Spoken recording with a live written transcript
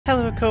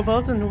Hello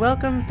Kobolds and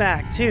welcome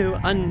back to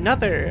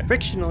another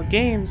Frictional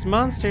Games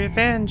Monster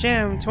Fan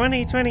Jam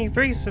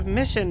 2023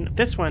 submission.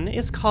 This one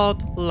is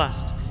called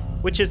Lust,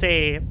 which is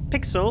a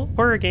pixel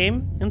horror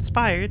game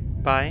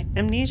inspired by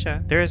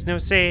Amnesia. There is no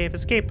save,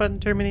 escape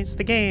button terminates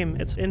the game.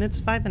 It's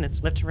 5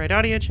 minutes. Left and right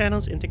audio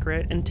channels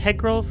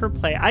integral for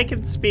play. I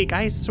can speak,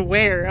 I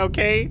swear,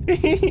 okay?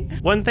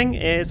 One thing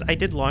is, I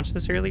did launch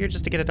this earlier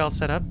just to get it all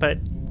set up, but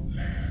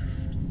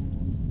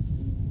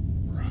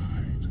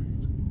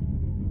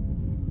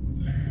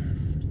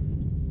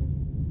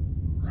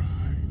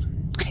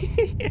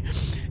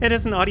it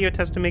is an audio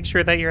test to make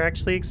sure that you're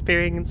actually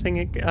experiencing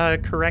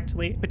it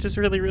correctly, which is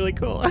really, really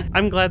cool.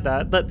 I'm glad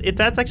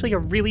that's actually a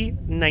really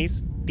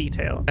nice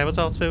detail. I was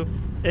also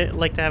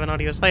like to have an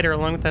audio slider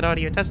along with that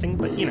audio testing,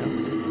 but you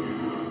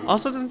know.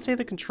 Also doesn't say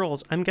the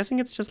controls. I'm guessing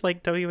it's just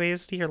like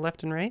WASD or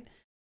left and right.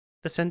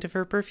 The scent of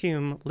her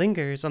perfume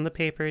lingers on the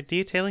paper,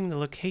 detailing the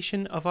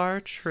location of our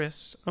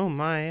tryst. Oh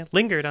my.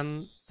 Lingered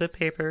on the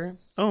paper.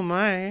 Oh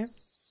my.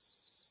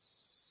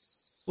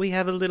 We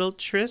have a little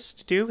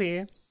tryst, do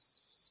we?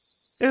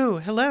 Ooh,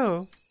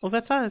 hello. Well,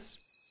 that's us.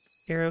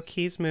 Arrow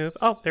keys move.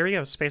 Oh, there we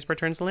go. Spacebar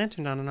turns the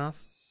lantern on and off.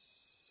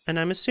 And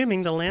I'm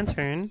assuming the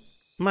lantern,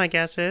 my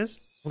guess is,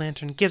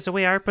 lantern gives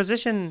away our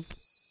position.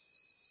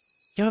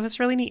 Yo,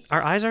 that's really neat.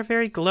 Our eyes are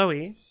very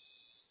glowy.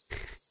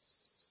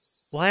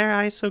 Why are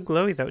eyes so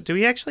glowy, though? Do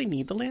we actually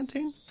need the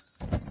lantern?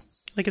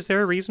 Like, is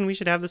there a reason we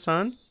should have this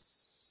on?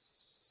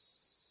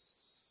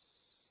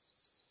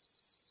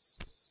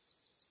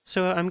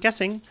 So I'm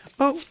guessing...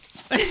 Oh!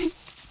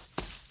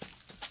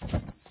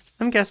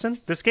 I'm guessing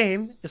this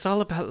game is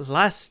all about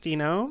lust, you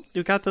know?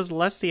 You got those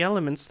lusty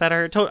elements that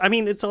are... I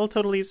mean, it's all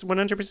totally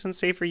 100%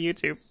 safe for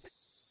YouTube.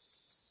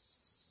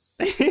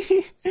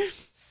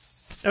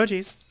 Oh,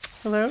 jeez.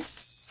 Hello?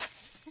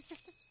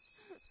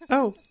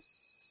 Oh.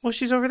 Well,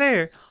 she's over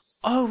there.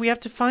 Oh, we have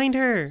to find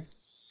her.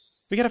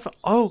 We gotta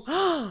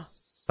oh!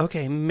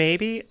 Okay,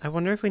 maybe. I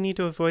wonder if we need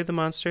to avoid the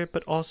monster,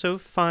 but also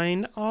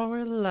find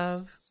our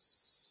love.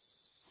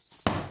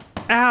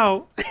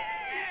 Ow!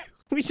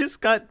 We just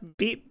got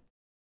beat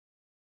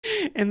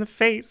in the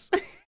face.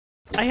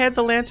 I had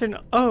the lantern.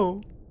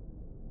 Oh.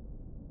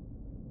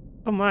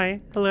 Oh my.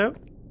 Hello?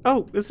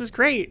 Oh, this is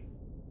great.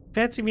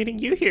 Fancy meeting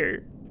you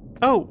here.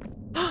 Oh.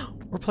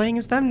 We're playing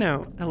as them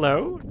now.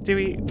 Hello?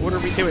 What are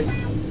we doing?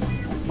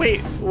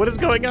 Wait, what is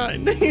going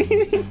on?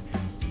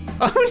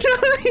 Oh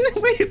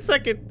no, wait a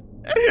second.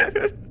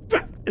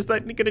 Is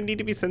that gonna need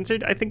to be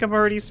censored? I think I'm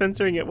already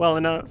censoring it well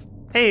enough.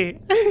 Hey.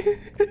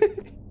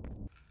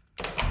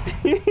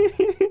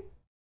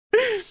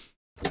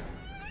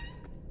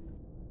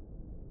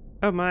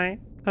 Oh my.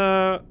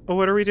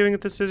 What are we doing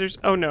with the scissors?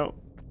 Oh no.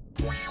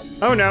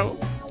 Oh no.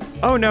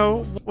 Oh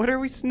no. What are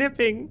we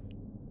snipping?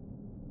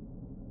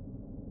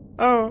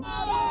 Oh.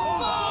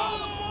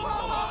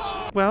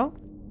 Well,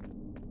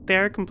 they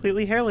are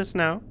completely hairless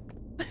now.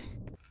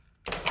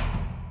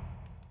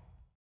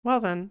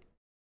 Well then.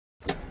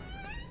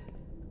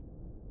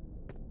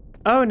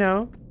 Oh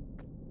no.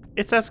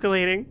 It's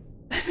escalating.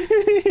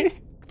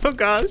 Oh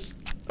gosh.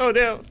 Oh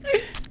no.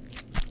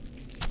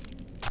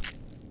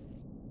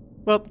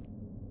 Well,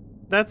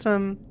 that's,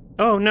 oh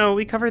no,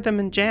 we covered them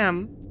in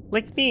jam.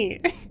 Like me.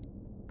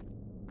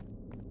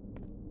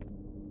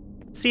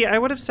 See, I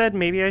would have said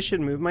maybe I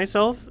should move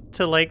myself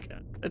to, like,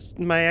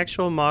 my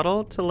actual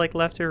model to, like,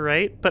 left or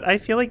right, but I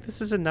feel like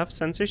this is enough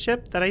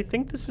censorship that I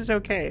think this is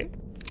okay.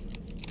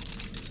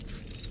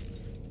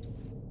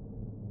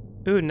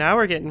 Ooh, now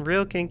we're getting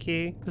real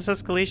kinky. This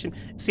escalation.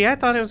 See, I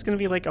thought it was gonna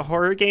be like a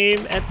horror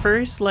game at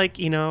first, like,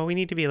 you know, we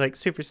need to be, like,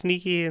 super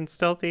sneaky and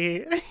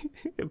stealthy.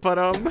 But,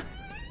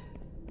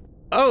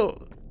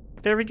 oh,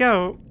 there we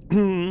go.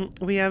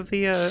 We have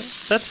the,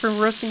 that's for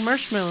roasting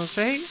marshmallows,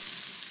 right?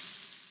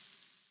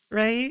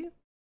 Right?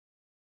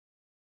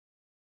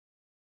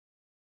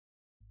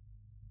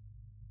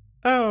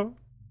 Oh.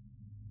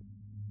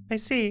 I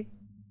see.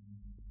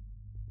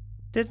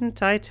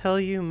 Didn't I tell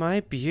you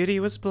my beauty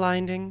was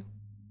blinding?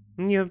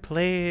 You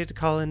played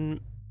Colin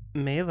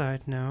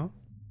Maillard, no?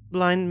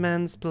 Blind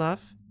man's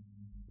bluff?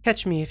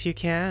 Catch me if you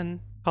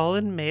can.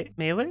 Colin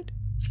Maillard?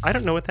 I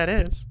don't know what that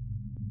is.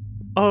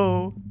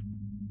 Oh.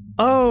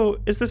 Oh,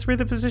 is this where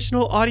the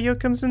positional audio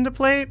comes into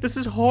play? This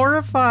is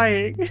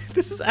horrifying.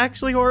 This is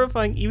actually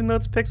horrifying, even though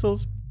it's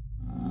pixels.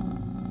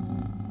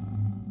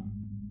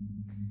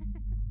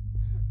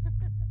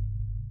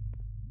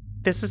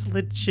 This is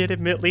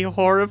legitimately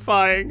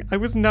horrifying. I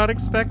was not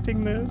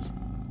expecting this.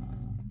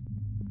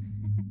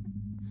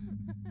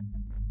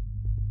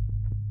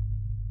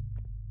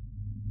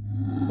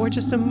 Or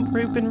just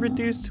been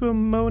reduced to a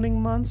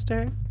moaning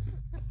monster.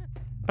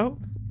 Oh.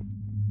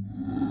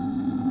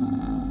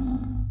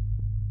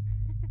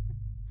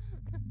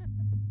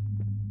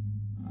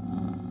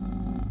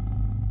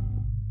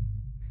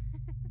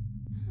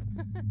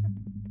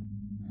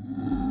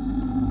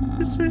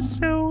 This is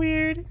so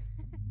weird.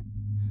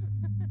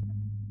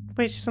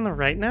 Wait, she's on the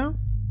right now?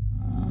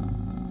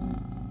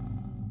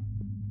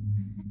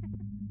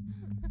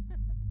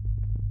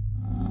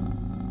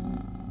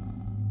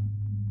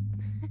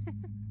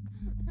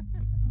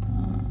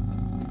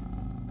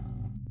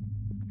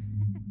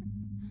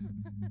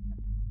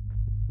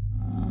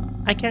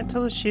 I can't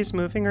tell if she's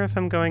moving or if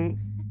I'm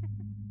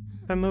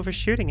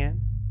overshooting it.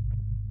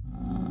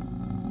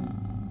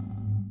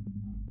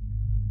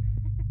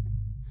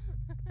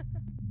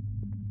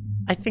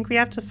 I think we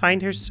have to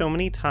find her so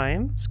many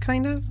times,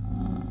 kind of.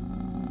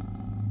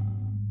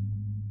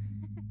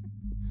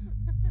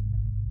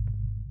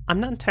 I'm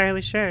not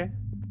entirely sure.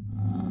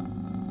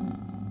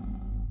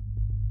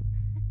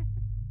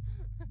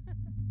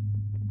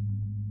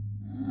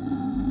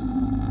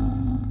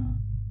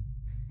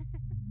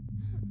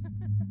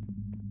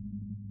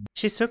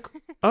 She's so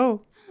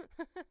oh.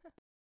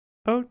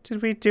 Oh,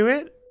 did we do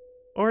it?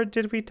 Or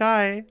did we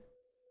die?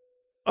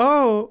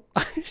 Oh,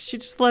 she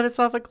just let us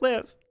off a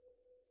cliff.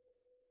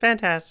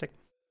 Fantastic.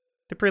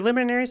 The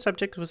preliminary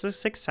subject was a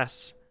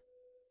success.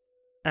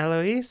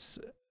 Eloise,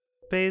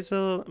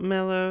 Basil,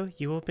 Mello,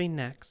 you will be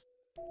next.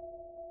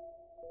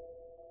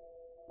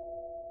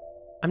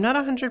 I'm not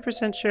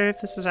 100% sure if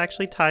this is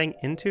actually tying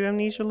into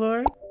Amnesia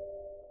lore.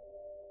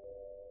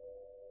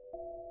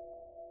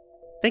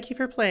 Thank you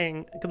for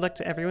playing. Good luck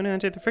to everyone who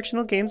entered the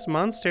Frictional Games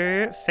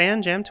Monster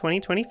Fan Jam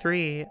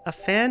 2023, a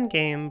fan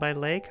game by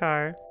Leigh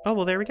Carr. Oh,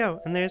 well, there we go.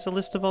 And there's a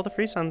list of all the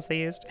free songs they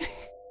used.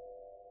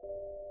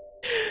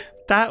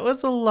 That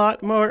was a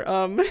lot more,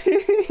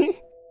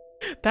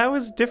 that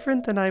was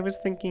different than I was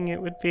thinking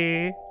it would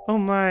be. Oh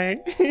my.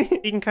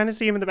 You can kind of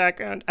see him in the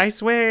background. I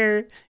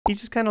swear. He's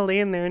just kind of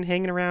laying there and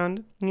hanging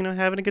around, you know,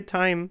 having a good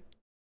time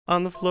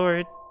on the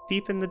floor,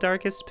 deep in the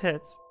darkest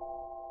pits.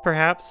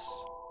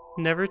 Perhaps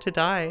never to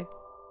die.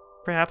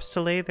 Perhaps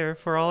to lay there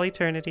for all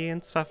eternity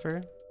and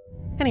suffer.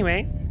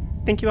 Anyway,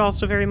 thank you all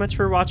so very much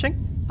for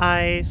watching.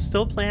 I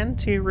still plan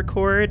to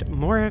record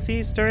more of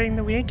these during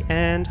the week,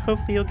 and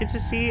hopefully you'll get to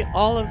see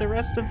all of the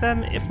rest of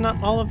them, if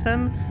not all of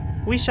them.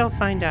 We shall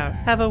find out.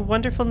 Have a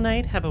wonderful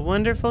night, have a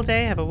wonderful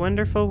day, have a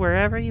wonderful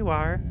wherever you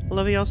are.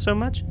 Love you all so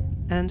much,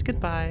 and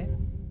goodbye.